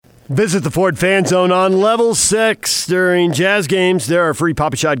Visit the Ford Fan Zone on Level 6. During Jazz games, there are free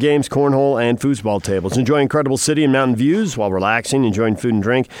Papa Shot games, cornhole, and foosball tables. Enjoy incredible city and mountain views while relaxing, enjoying food and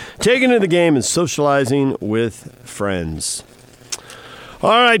drink, taking to the game, and socializing with friends. All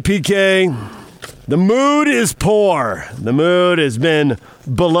right, PK. The mood is poor. The mood has been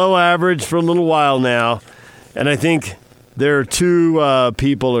below average for a little while now. And I think there are two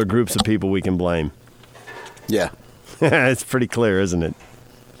people or groups of people we can blame. Yeah. It's pretty clear, isn't it?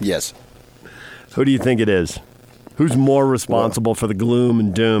 Yes. Who do you think it is? Who's more responsible for the gloom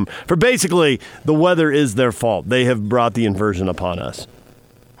and doom? For basically, the weather is their fault. They have brought the inversion upon us.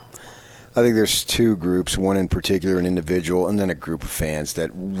 I think there's two groups, one in particular, an individual, and then a group of fans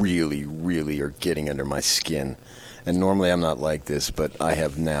that really, really are getting under my skin. And normally I'm not like this, but I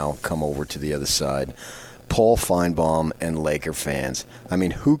have now come over to the other side. Paul Finebaum and Laker fans. I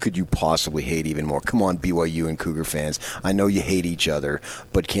mean, who could you possibly hate even more? Come on, BYU and Cougar fans. I know you hate each other,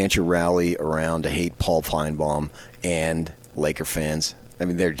 but can't you rally around to hate Paul Finebaum and Laker fans? I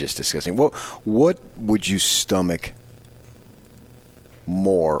mean, they're just disgusting. What would you stomach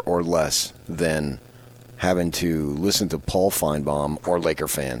more or less than having to listen to Paul Finebaum or Laker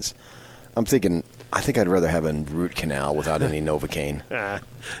fans? I'm thinking, I think I'd rather have a root canal without any Novocaine.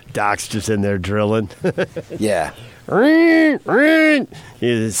 Doc's just in there drilling. Yeah. You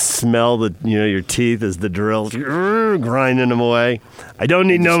just smell your teeth as the drill grinding them away. I don't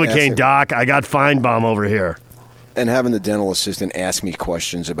need Novocaine, Doc. I got Finebaum over here. And having the dental assistant ask me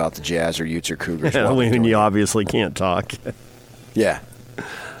questions about the Jazz or Utes or Cougars. When you obviously can't talk. Yeah.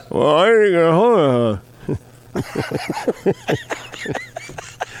 Well, I ain't gonna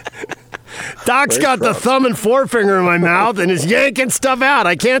Doc's got the thumb and forefinger in my mouth and is yanking stuff out.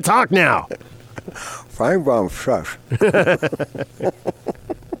 I can't talk now. Finebaum sucks.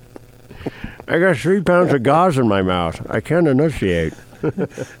 I got 3 pounds of gauze in my mouth. I can't enunciate.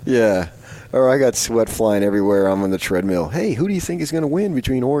 Yeah. Or I got sweat flying everywhere. I'm on the treadmill. Hey, who do you think is going to win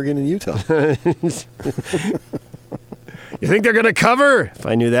between Oregon and Utah? You think they're going to cover? If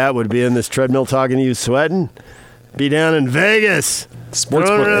I knew that, would be in this treadmill talking to you sweating. Be down in Vegas.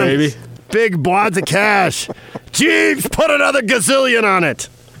 Sportsbook, baby. Big wads of cash. Jeeves, put another gazillion on it.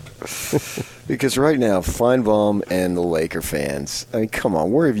 Because right now, Finebaum and the Laker fans, I mean, come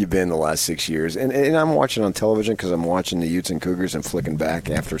on, where have you been the last 6 years? And I'm watching on television because I'm watching the Utes and Cougars and flicking back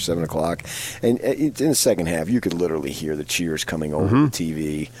after 7 o'clock. And in the second half, you could literally hear the cheers coming over the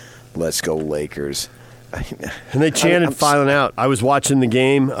TV. Let's go, Lakers. And they chanted filing out. I was watching the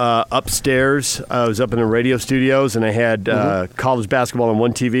game upstairs. I was up in the radio studios, and I had college basketball on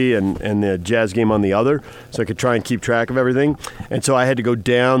one TV and the Jazz game on the other, so I could try and keep track of everything. And so I had to go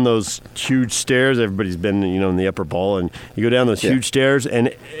down those huge stairs. Everybody's been, in the upper bowl, and you go down those huge stairs,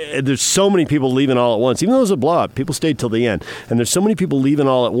 and there's so many people leaving all at once. Even though it was a blowout, people stayed till the end. And there's so many people leaving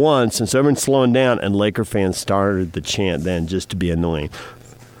all at once, and so everyone's slowing down, and Laker fans started the chant then just to be annoying.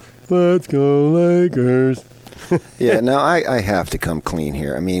 Let's go, Lakers. Yeah, now I have to come clean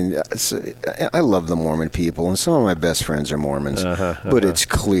here. I mean, I love the Mormon people, and some of my best friends are Mormons. But it's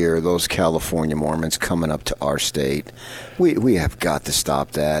clear those California Mormons coming up to our state, we have got to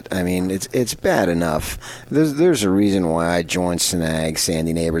stop that. I mean, it's bad enough. There's a reason why I joined SNAG,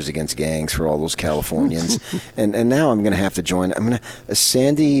 Sandy Neighbors Against Gangs, for all those Californians. and now I'm going to have to join.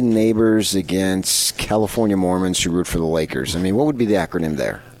 Sandy Neighbors Against California Mormons who root for the Lakers. I mean, what would be the acronym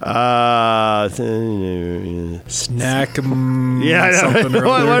there? Snack. Yeah, I know. Something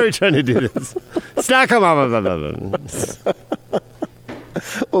Why are we trying to do this? Snack 'em.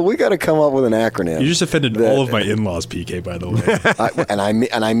 Well, we got to come up with an acronym. You just offended all of my in-laws, PK, by the way.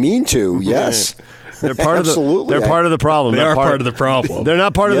 I mean to, yes. They're part Absolutely. They're part of the problem. They are part of the problem. They're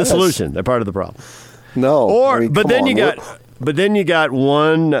not part of the solution. They're part of the problem. No. But then you got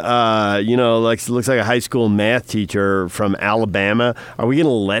one, looks like a high school math teacher from Alabama. Are we going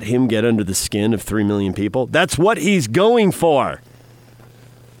to let him get under the skin of 3 million people? That's what he's going for.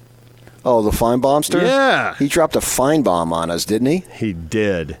 Oh, the Finebaumster? Yeah. He dropped a fine bomb on us, didn't he? He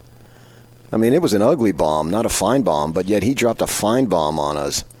did. I mean, it was an ugly bomb, not a fine bomb, but yet he dropped a fine bomb on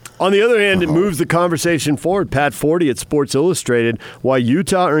us. On the other hand, it moves the conversation forward. Pat Forty at Sports Illustrated, why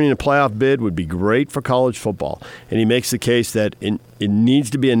Utah earning a playoff bid would be great for college football. And he makes the case that it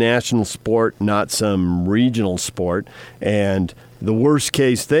needs to be a national sport, not some regional sport. And the worst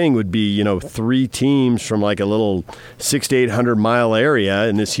case thing would be, 3 teams from like a little 600 to 800 mile area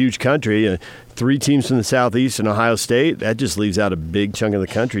in this huge country. 3 teams from the Southeast and Ohio State. That just leaves out a big chunk of the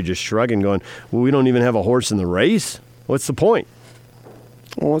country just shrugging, going, well, we don't even have a horse in the race. What's the point?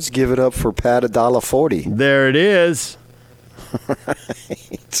 Well, let's give it up for Pat $1.40. There it is.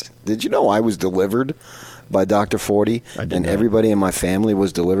 Right. Did you know I was delivered by Dr. 40, and everybody in my family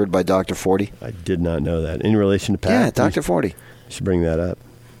was delivered by Dr. 40? I did not know that. In relation to Pat? Yeah, Dr. 40. You should bring that up.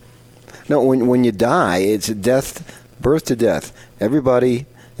 No, when you die, it's a death, birth to death. Everybody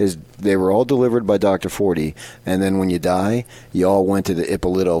they were all delivered by Dr. 40, and then when you die, you all went to the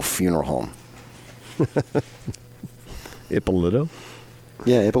Ippolito funeral home. Ippolito?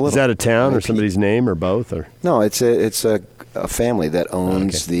 Yeah, Ippolito. Is that a town or somebody's name or both? Or no, it's a family that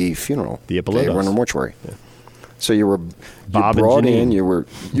owns the funeral. The Ippolitos. They run a mortuary. Yeah. So you were Bob brought and in. You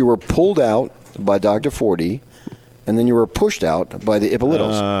were pulled out by Dr. 40, and then you were pushed out by the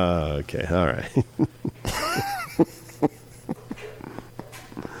Ippolitos. Okay, all right.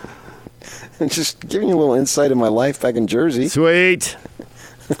 Just giving you a little insight in my life back in Jersey. Sweet.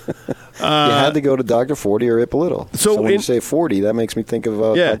 You had to go to Dr. 40 or Ippolito. So when you say 40, that makes me think of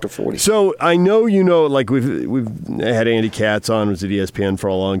Dr. 40. So I know like we've had Andy Katz on, was at ESPN for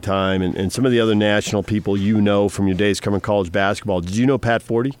a long time, and some of the other national people from your days covering college basketball. Did you know Pat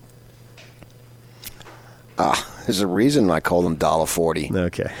 40? There's a reason I called him $40.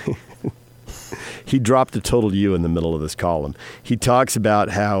 Okay. He dropped a total U in the middle of this column. He talks about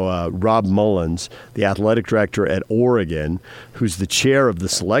how Rob Mullins, the athletic director at Oregon, who's the chair of the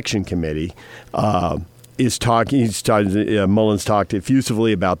selection committee, is talking. Mullins talked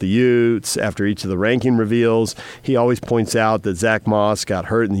effusively about the Utes after each of the ranking reveals. He always points out that Zach Moss got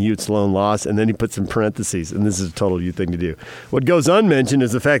hurt in the Utes' lone loss, and then he puts in parentheses, and this is a total U thing to do. What goes unmentioned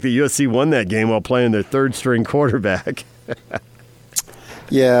is the fact that USC won that game while playing their third-string quarterback.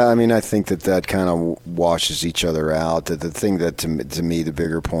 Yeah, I mean, I think that kind of washes each other out. The thing that, to me, the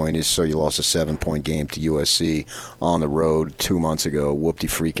bigger point is, so you lost a 7-point game to USC on the road 2 months ago.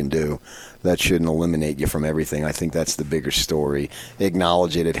 Whoop-de-freaking-do. That shouldn't eliminate you from everything. I think that's the bigger story.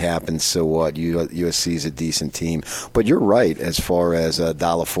 Acknowledge it happens, so what? USC is a decent team. But you're right as far as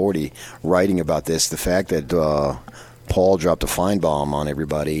 $40 writing about this. The fact that Paul dropped a fine bomb on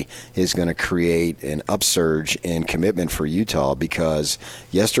everybody is going to create an upsurge in commitment for Utah, because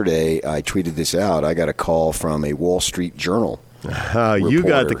yesterday I tweeted this out. I got a call from a Wall Street Journal reporter. You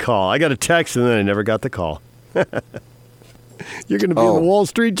got the call. I got a text and then I never got the call. You're going to be in the Wall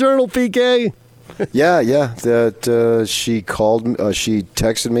Street Journal, PK. Yeah. That she called. She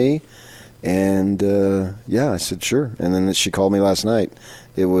texted me, and I said sure. And then she called me last night.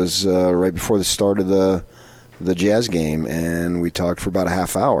 It was right before the start of the Jazz game, and we talked for about a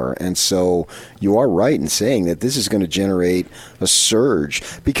half hour. And so you are right in saying that this is going to generate a surge,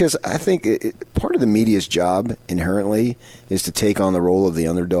 because I think part of the media's job inherently is to take on the role of the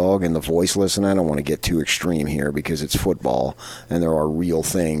underdog and the voiceless. And I don't want to get too extreme here because it's football and there are real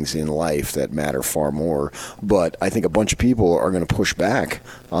things in life that matter far more. But I think a bunch of people are going to push back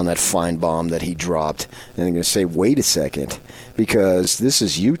on that fine bomb that he dropped, and they're going to say, wait a second, because this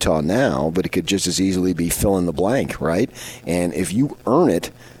is Utah now, but it could just as easily be fill in the blank, right? And if you earn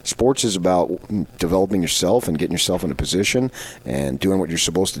it, sports is about developing yourself and getting yourself in a position and doing what you're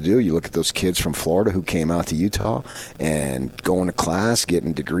supposed to do. You look at those kids from Florida who came out to Utah and going to class,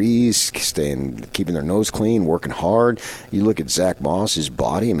 getting degrees, keeping their nose clean, working hard. You look at Zach Moss, his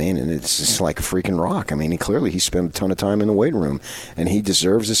body, man, and it's just like a freaking rock. I mean, he spent a ton of time in the weight room, and he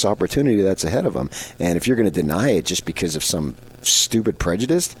deserves this opportunity that's ahead of him. And if you're going to deny it just because of some stupid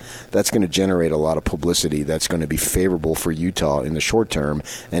prejudice, that's going to generate a lot of publicity that's going to be favorable for Utah in the short term,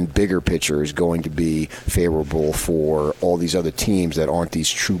 and bigger picture is going to be favorable for all these other teams that aren't these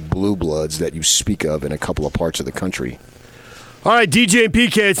true blue bloods that you speak of in a couple of parts of the country. All right, DJ and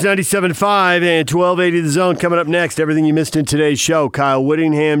PK, it's 97.5 and 1280 The Zone. Coming up next, everything you missed in today's show. Kyle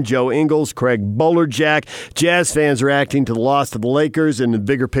Whittingham, Joe Ingles, Craig Bolerjack. Jazz fans reacting to the loss to the Lakers and the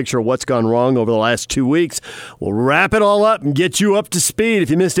bigger picture of what's gone wrong over the last 2 weeks. We'll wrap it all up and get you up to speed.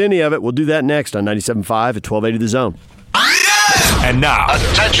 If you missed any of it, we'll do that next on 97.5 at 1280 The Zone. And now,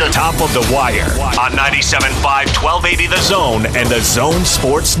 attention, top of the wire on 97.5, 1280 The Zone and the Zone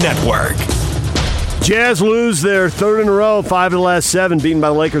Sports Network. Jazz lose their third in a row, 5 of the last 7, beaten by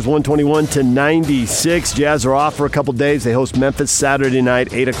the Lakers 121-96. Jazz are off for a couple days. They host Memphis Saturday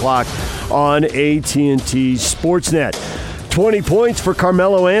night, 8 o'clock on AT&T Sportsnet. 20 points for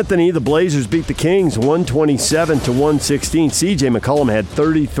Carmelo Anthony. The Blazers beat the Kings 127-116. CJ McCollum had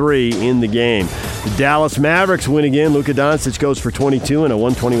 33 in the game. The Dallas Mavericks win again. Luka Doncic goes for 22 in a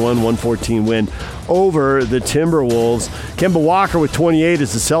 121-114 win over the Timberwolves. Kemba Walker with 28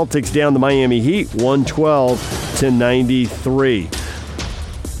 as the Celtics down the Miami Heat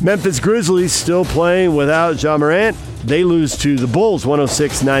 112-93. Memphis Grizzlies still playing without Ja Morant. They lose to the Bulls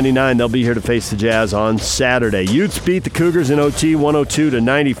 106-99. They'll be here to face the Jazz on Saturday. Utes beat the Cougars in OT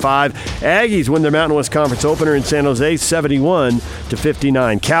 102-95. Aggies win their Mountain West Conference opener in San Jose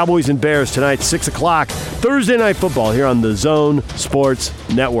 71-59. Cowboys and Bears tonight 6 o'clock. Thursday Night Football here on the Zone Sports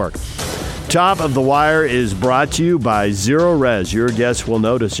Network. Top of the Wire is brought to you by Zero Res. Your guests will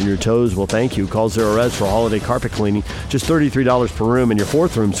notice and your toes will thank you. Call Zero Res for holiday carpet cleaning. Just $33 per room and your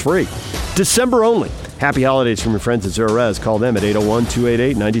fourth room's free. December only. Happy holidays from your friends at Zero Res. Call them at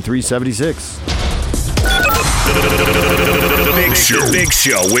 801-288-9376. The Big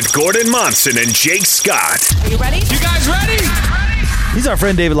Show with Gordon Monson and Jake Scott. Are you ready? You guys ready? He's our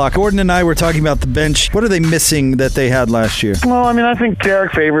friend David Locke. Gordon and I were talking about the bench. What are they missing that they had last year? Well, I think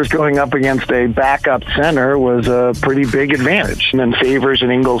Derek Favors going up against a backup center was a pretty big advantage. And then Favors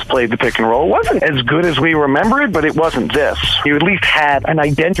and Ingles played the pick and roll. It wasn't as good as we remember it, but it wasn't this. You at least had an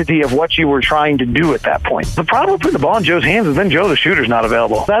identity of what you were trying to do at that point. The problem with putting the ball in Joe's hands is then Joe, the shooter's not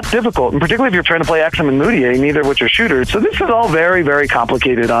available. That's difficult, and particularly if you're trying to play Exum and Moutier, neither of which are shooters. So this is all very, very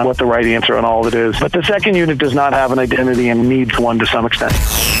complicated on what the right answer on all of it is. But the second unit does not have an identity and needs one to some extent.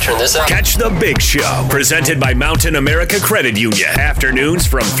 Turn this up. Catch the Big Show, presented by Mountain America Credit Union. Afternoons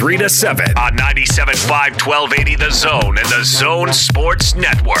from 3 to 7 on 97.5 1280 The Zone and the Zone Sports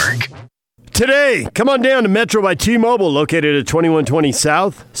Network. Today, come on down to Metro by T-Mobile, located at 2120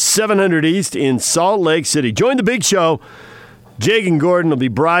 South, 700 East in Salt Lake City. Join the Big Show. Jake and Gordon will be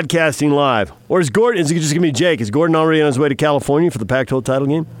broadcasting live. Or is it just going to be Jake? Is Gordon already on his way to California for the Pac-12 title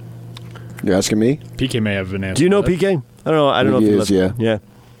game? You're asking me? PK may have an answer. Do you know PK? I don't know if he is, yeah.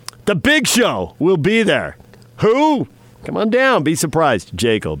 The Big Show will be there. Who? Come on down. Be surprised.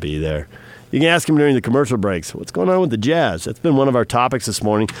 Jake will be there. You can ask him during the commercial breaks. What's going on with the Jazz? That's been one of our topics this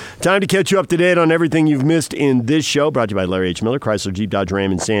morning. Time to catch you up to date on everything you've missed in this show. Brought to you by Larry H. Miller, Chrysler, Jeep, Dodge,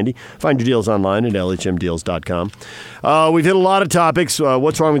 Ram, and Sandy. Find your deals online at lhmdeals.com. We've hit a lot of topics.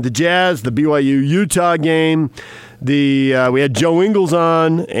 What's wrong with the Jazz? The BYU-Utah game. We had Joe Ingles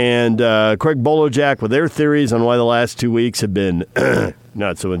on and Craig Bolojak with their theories on why the last 2 weeks have been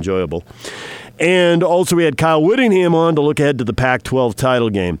not so enjoyable. And also we had Kyle Whittingham on to look ahead to the Pac-12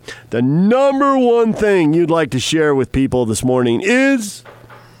 title game. The number one thing you'd like to share with people this morning is...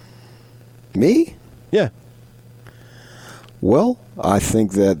 Me? Yeah. Well, I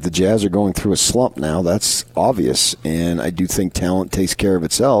think that the Jazz are going through a slump now. That's obvious, and I do think talent takes care of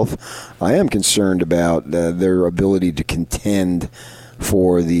itself. I am concerned about their ability to contend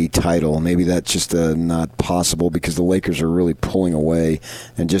for the title. Maybe that's just not possible because the Lakers are really pulling away,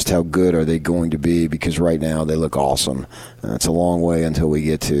 and just how good are they going to be, because right now they look awesome. It's a long way until we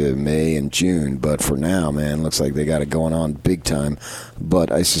get to May and June, but for now, man, looks like they got it going on big time.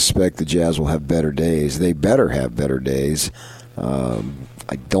 But I suspect the Jazz will have better days. They better have better days. I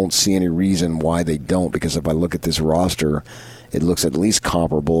don't see any reason why they don't, because if I look at this roster, it looks at least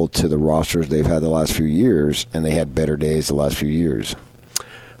comparable to the rosters they've had the last few years, and they had better days the last few years.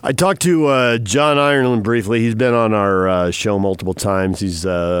 I talked to John Ireland briefly. He's been on our show multiple times. He's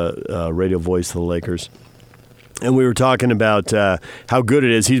radio voice of the Lakers. And we were talking about how good it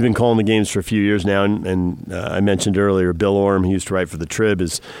is. He's been calling the games for a few years now, and I mentioned earlier, Bill Orm, he used to write for the Trib,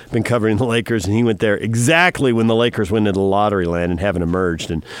 has been covering the Lakers, and he went there exactly when the Lakers went into lottery land and haven't emerged.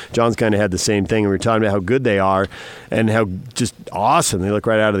 And John's kind of had the same thing, and we were talking about how good they are and how just awesome they look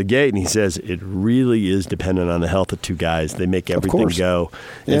right out of the gate. And he says it really is dependent on the health of two guys. They make everything go.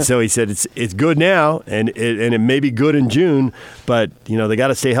 Yeah. And so he said it's good now, and it may be good in June, but they got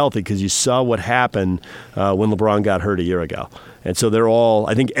to stay healthy, because you saw what happened when LeBron got hurt a year ago. And so they're all,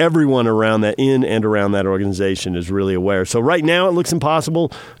 I think everyone around that, in and around that organization, is really aware. So right now it looks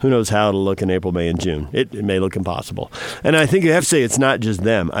impossible. Who knows how it'll look in April, May, and June. It may look impossible. And I think you have to say it's not just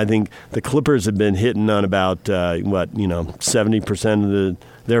them. I think the Clippers have been hitting on about, 70% of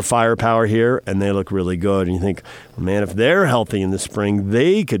their firepower here, and they look really good. And you think, man, if they're healthy in the spring,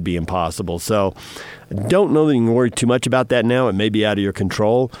 they could be impossible. So I don't know that you can worry too much about that now. It may be out of your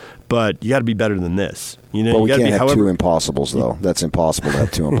control, but you got to be better than this. Well, we can't have two impossibles, though. That's impossible to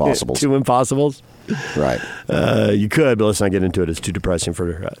have two impossibles. Two impossibles? Right. You could, but let's not get into it. It's too depressing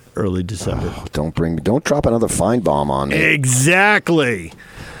for early December. Oh, don't drop another fine bomb on me. Exactly.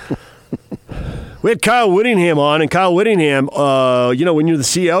 We had Kyle Whittingham on, and Kyle Whittingham, when you're the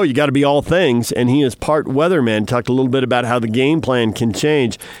CEO, you got to be all things, and he is part weatherman. Talked a little bit about how the game plan can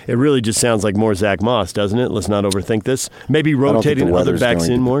change. It really just sounds like more Zach Moss, doesn't it? Let's not overthink this. Maybe rotating other backs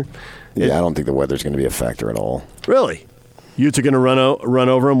in more. Yeah, I don't think the weather's going to be a factor at all. Really? Utes are going to run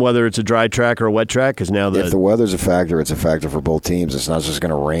over them, whether it's a dry track or a wet track? Because now if the weather's a factor, it's a factor for both teams. It's not just going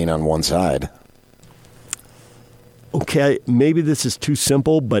to rain on one side. okay, maybe this is too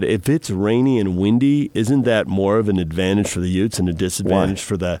simple, but if it's rainy and windy, isn't that more of an advantage for the Utes and a disadvantage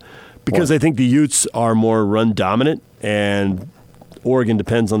for the... Because I think the Utes are more run dominant, and Oregon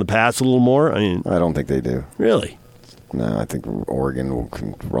depends on the pass a little more. I mean, I don't think they do. Really? No, I think Oregon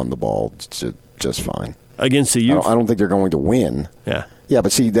can run the ball just fine. Against the Utes? I don't think they're going to win. Yeah. Yeah,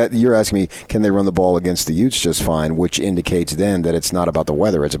 but see, that you're asking me, can they run the ball against the Utes just fine, which indicates then that it's not about the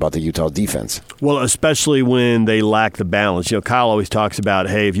weather, it's about the Utah defense. Well, especially when they lack the balance. You know, Kyle always talks about,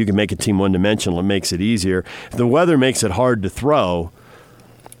 hey, if you can make a team one-dimensional, it makes it easier. If the weather makes it hard to throw,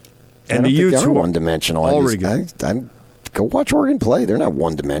 and the Utes are one-dimensional. Go watch Oregon play. They're not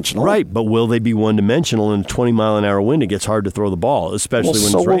one-dimensional. Right, but will they be one-dimensional in a 20-mile-an-hour wind? It gets hard to throw the ball, especially when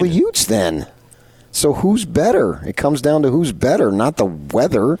it's raining. So will the Utes then. So who's better? It comes down to who's better, not the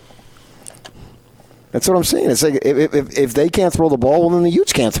weather. That's what I'm saying. It's like if they can't throw the ball, well, then the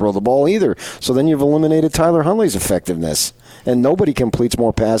Utes can't throw the ball either. So then you've eliminated Tyler Huntley's effectiveness. And nobody completes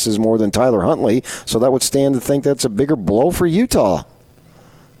more passes more than Tyler Huntley, so that would stand to think that's a bigger blow for Utah.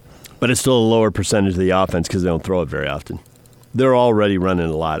 But it's still a lower percentage of the offense because they don't throw it very often. They're already running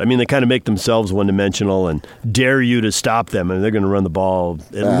a lot. I mean, they kind of make themselves one-dimensional and dare you to stop them, and they're going to run the ball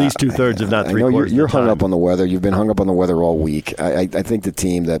at least two-thirds, if not three-quarters. You're hung up on the weather. You've been hung up on the weather all week. I think the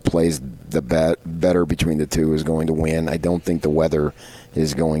team that plays the better between the two is going to win. I don't think the weather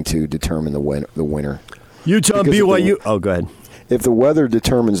is going to determine the winner. Utah, BYU. Go ahead. If the weather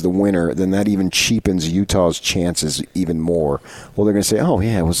determines the winner, then that even cheapens Utah's chances even more. Well, they're going to say, oh,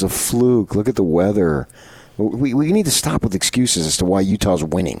 yeah, it was a fluke. Look at the weather. We need to stop with excuses as to why Utah's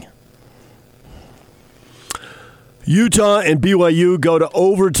winning. Utah and BYU go to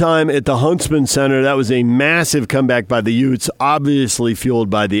overtime at the Huntsman Center. That was a massive comeback by the Utes, obviously fueled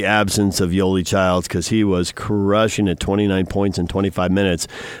by the absence of Yoli Childs because he was crushing at 29 points in 25 minutes.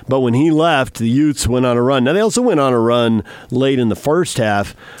 But when he left, the Utes went on a run. Now, they also went on a run late in the first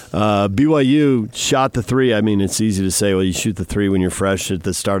half. BYU shot the three. I mean, it's easy to say, well, you shoot the three when you're fresh at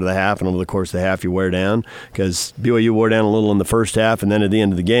the start of the half, and over the course of the half, you wear down because BYU wore down a little in the first half, and then at the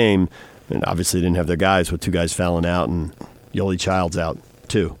end of the game, and obviously didn't have their guys with two guys fouling out and Yoli Childs out,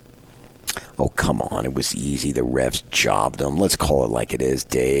 too. Oh, come on. It was easy. The refs jobbed them. Let's call it like it is,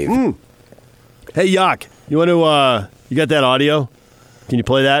 Dave. Hey, Yak, you want to, you got that audio? Can you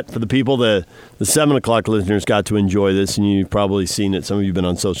play that for the people? The 7 o'clock listeners got to enjoy this, and you've probably seen it. Some of you have been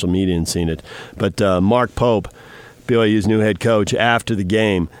on social media and seen it. But Mark Pope, BYU's new head coach, after the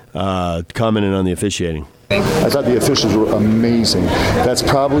game, commenting on the officiating. I thought the officials were amazing. That's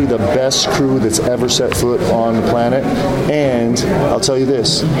probably the best crew that's ever set foot on the planet. And I'll tell you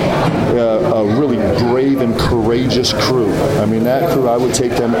this, a really brave and courageous crew. I mean, that crew, I would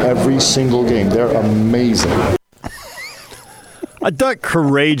take them every single game. They're amazing. I thought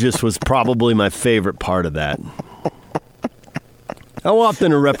courageous was probably my favorite part of that. How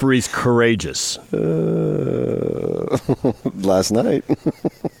often are referees courageous? Last night.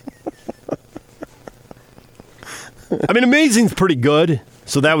 I mean, amazing's pretty good,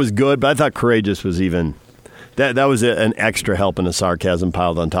 so that was good, but I thought courageous was even... That was an extra help and a sarcasm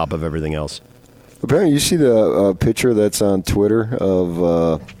piled on top of everything else. Apparently, you see the picture that's on Twitter of...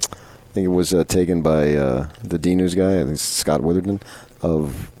 I think it was taken by the D-News guy, I think Scott Witherden,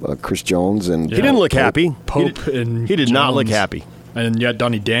 of Chris Jones. And he didn't look happy. Pope and he did Jones. Not look happy. And yet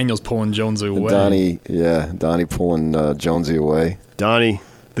Donnie Daniels pulling Jonesy away. Donnie pulling Jonesy away. Donnie,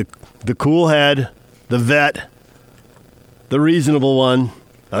 the cool head, the vet, the reasonable one,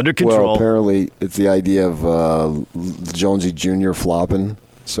 under control. Well, apparently it's the idea of Jonesy Jr. flopping.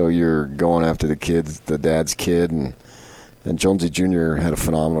 So you're going after the dad's kid, and Jonesy Jr. had a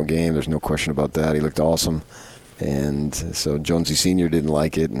phenomenal game. There's no question about that. He looked awesome. And so Jonesy Sr. didn't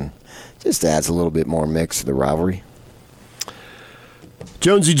like it, and just adds a little bit more mix to the rivalry.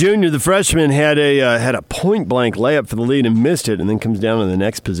 Jonesy Jr., the freshman, had a point-blank layup for the lead and missed it, and then comes down on the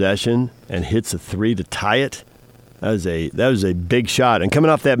next possession and hits a three to tie it. That was a big shot. And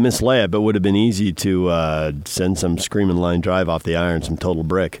coming off that missed layup, it would have been easy to send some screaming line drive off the iron, some total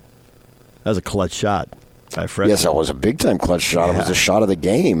brick. That was a clutch shot. Yes, it was a big-time clutch shot. Yeah. It was a shot of the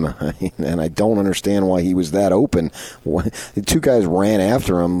game, and I don't understand why he was that open. The two guys ran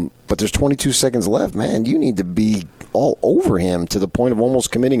after him, but there's 22 seconds left. Man, you need to be all over him to the point of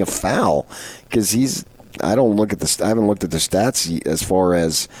almost committing a foul, because I haven't looked at the stats as far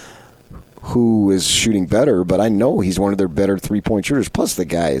as who is shooting better, but I know he's one of their better three-point shooters. Plus, the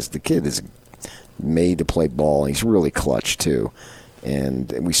kid is made to play ball, and he's really clutch too.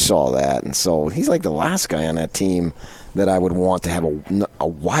 And we saw that. And so he's like the last guy on that team that I would want to have a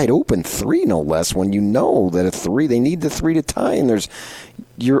wide open three, no less, when you know that a three, they need the three to tie. And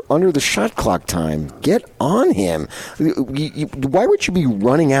you're under the shot clock time. Get on him. Why would you be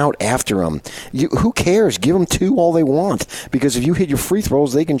running out after him? Who cares? Give them 2 all they want. Because if you hit your free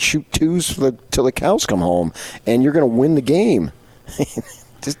throws, they can shoot 2s till the cows come home, and you're going to win the game.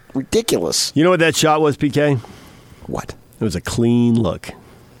 Just ridiculous. You know what that shot was, PK? What? It was a clean look.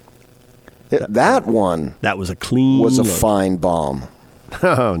 That one. That was a clean was a look. fine bomb.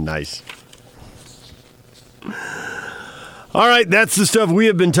 Oh, nice. All right, that's the stuff we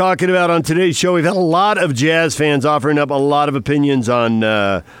have been talking about on today's show. We've had a lot of Jazz fans offering up a lot of opinions on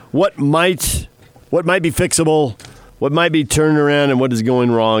what might be fixable, what might be turned around, and what is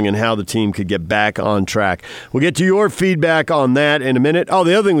going wrong, and how the team could get back on track. We'll get to your feedback on that in a minute. Oh,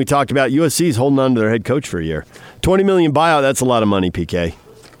 the other thing we talked about, USC is holding on to their head coach for a year. $20 million buyout, that's a lot of money, PK.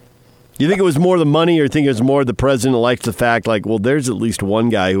 You think it was more the money, or think it was more the president likes the fact, like, well, there's at least one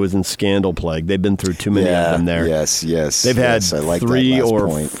guy who was in scandal plague. They've been through too many of them there. Yes. They've had 3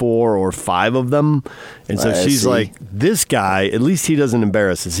 or 4 or 5 of them. And so she's like, this guy, at least he doesn't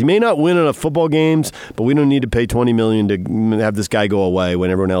embarrass us. He may not win enough football games, but we don't need to pay $20 million to have this guy go away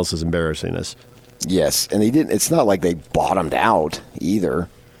when everyone else is embarrassing us. Yes, and they didn't. It's not like they bottomed out either.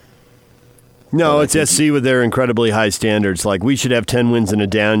 No, it's SC with their incredibly high standards. Like, we should have 10 wins in a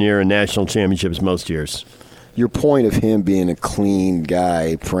down year and national championships most years. Your point of him being a clean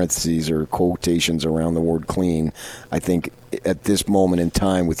guy, parentheses or quotations around the word clean, I think at this moment in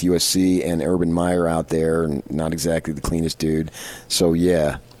time with USC and Urban Meyer out there, and not exactly the cleanest dude. So,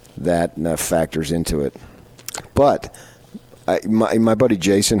 yeah, that factors into it. But my buddy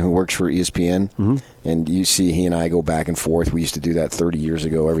Jason, who works for ESPN, and you see he and I go back and forth. We used to do that 30 years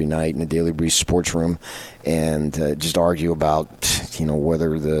ago every night in the Daily Breeze sports room and just argue about,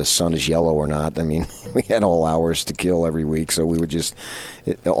 whether the sun is yellow or not. I mean, we had all hours to kill every week, so we would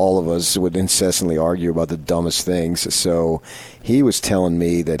all of us would incessantly argue about the dumbest things. So he was telling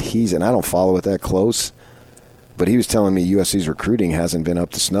me that and I don't follow it that close, but he was telling me USC's recruiting hasn't been up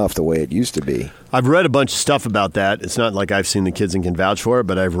to snuff the way it used to be. I've read a bunch of stuff about that. It's not like I've seen the kids and can vouch for it,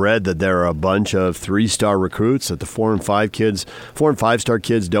 but I've read that there are a bunch of 3-star recruits, that the 4 and 5-star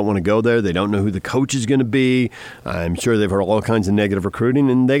kids don't want to go there. They don't know who the coach is going to be. I'm sure they've heard all kinds of negative recruiting,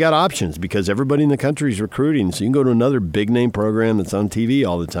 and they got options because everybody in the country is recruiting. So you can go to another big-name program that's on TV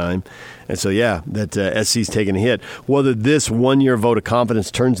all the time. And so, yeah, that SC's taking a hit. Whether this one-year vote of confidence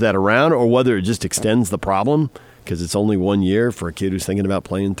turns that around or whether it just extends the problem because it's only 1 year for a kid who's thinking about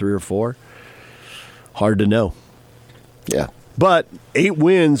playing 3 or 4. Hard to know. Yeah. But 8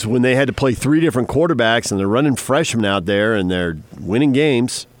 wins when they had to play 3 different quarterbacks and they're running freshmen out there and they're winning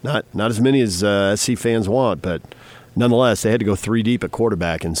games. Not as many as SC fans want, but nonetheless, they had to go 3 deep at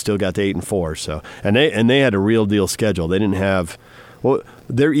quarterback and still got to 8-4. So and they had a real deal schedule. They didn't have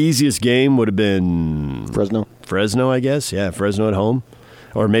their easiest game would have been Fresno, I guess. Yeah, Fresno at home.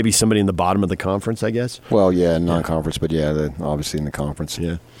 Or maybe somebody in the bottom of the conference, I guess. Well, yeah, non-conference, but yeah, obviously in the conference.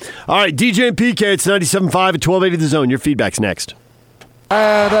 Yeah. All right, DJ and PK, it's 97.5 at 1280 The Zone. Your feedback's next.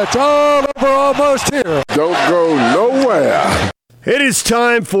 And it's all over almost here. Don't go nowhere. It is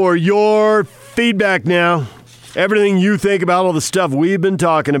time for your feedback now. Everything you think about all the stuff we've been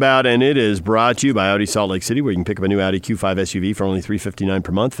talking about, and it is brought to you by Audi Salt Lake City, where you can pick up a new Audi Q5 SUV for only $359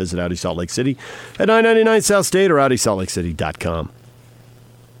 per month. Visit Audi Salt Lake City at 999 South State or AudiSaltLakeCity.com.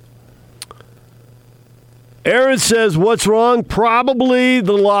 Aaron says, what's wrong? Probably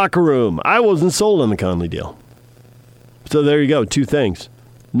the locker room. I wasn't sold on the Conley deal. So there you go, 2 things.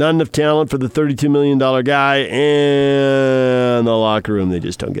 Not enough talent for the $32 million guy, and the locker room, they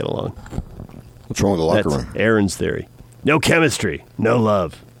just don't get along. What's wrong with the locker room? Aaron's theory. No chemistry, no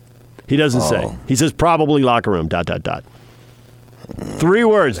love. He doesn't say. He says probably locker room, ... 3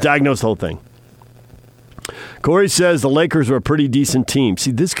 words, diagnose the whole thing. Corey says the Lakers are a pretty decent team.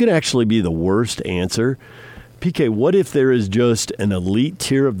 See, this could actually be the worst answer. PK, what if there is just an elite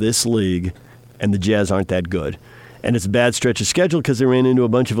tier of this league and the Jazz aren't that good? And it's a bad stretch of schedule because they ran into a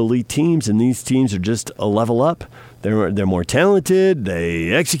bunch of elite teams, and these teams are just a level up. They're more talented.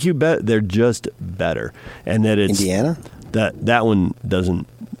 They execute better. They're just better. And that it's Indiana? That one doesn't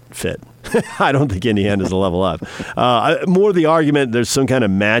fit. I don't think Indiana's a level up. More the argument, there's some kind of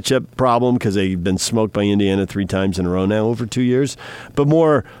matchup problem because they've been smoked by Indiana 3 times in a row now over 2 years. But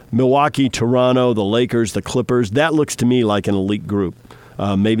more Milwaukee, Toronto, the Lakers, the Clippers, that looks to me like an elite group.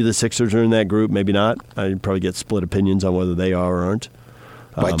 Maybe the Sixers are in that group, maybe not. I'd probably get split opinions on whether they are or aren't.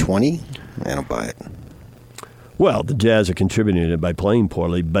 By 20? I don't buy it. Well, the Jazz are contributing to it by playing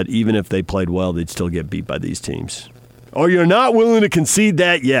poorly, but even if they played well, they'd still get beat by these teams. Or you're not willing to concede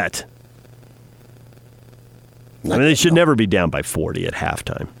that yet. They should never be down by 40 at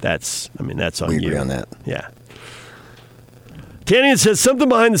haltime. That's on you. We agree on that. Yeah. Canyon says something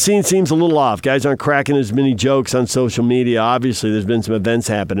behind the scenes seems a little off. Guys aren't cracking as many jokes on social media. Obviously, there's been some events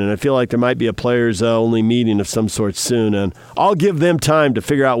happening. I feel like there might be a players-only meeting of some sort soon, and I'll give them time to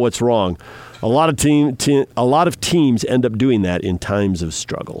figure out what's wrong. A lot of teams end up doing that in times of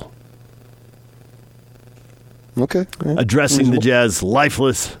struggle. Okay. Yeah. Addressing the Jazz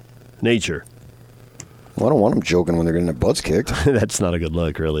lifeless nature. Well, I don't want them joking when they're getting their butts kicked. That's not a good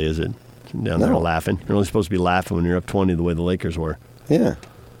look, really, is it? Down there laughing. You're only supposed to be laughing when you're up 20 the way the Lakers were. Yeah.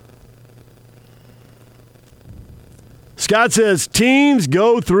 Scott says, teams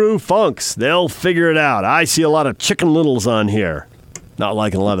go through funks. They'll figure it out. I see a lot of chicken littles on here. Not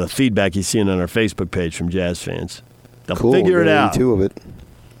liking a lot of the feedback he's seeing on our Facebook page from Jazz fans. They'll figure it out. Two of it.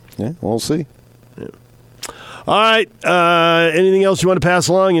 Yeah, we'll see. Yeah. All right. Anything else you want to pass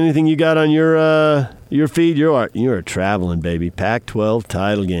along? Anything you got on your feed? You're traveling, baby. Pac-12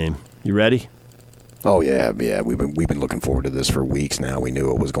 title game. You ready? Oh yeah. We've been looking forward to this for weeks now. We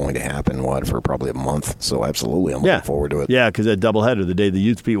knew it was going to happen. For probably a month. So absolutely, I'm looking forward to it. Yeah, because that doubleheader, the day the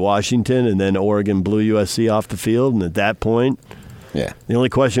Utes beat Washington, and then Oregon blew USC off the field, and at that point, the only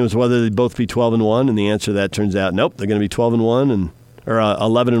question was whether they'd both be 12-1, and the answer to that turns out nope, they're going to be 12-1 or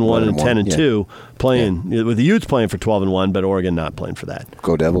 11-1 and 10-2, playing with the Utes playing for 12-1, but Oregon not playing for that.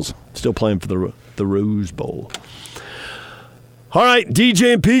 Go Devils! Still playing for the Rose Bowl. All right,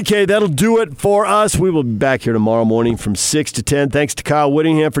 DJ and PK, that'll do it for us. We will be back here tomorrow morning from 6 to 10. Thanks to Kyle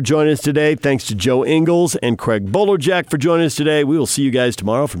Whittingham for joining us today. Thanks to Joe Ingles and Craig Bolerjack for joining us today. We will see you guys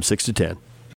tomorrow from 6 to 10.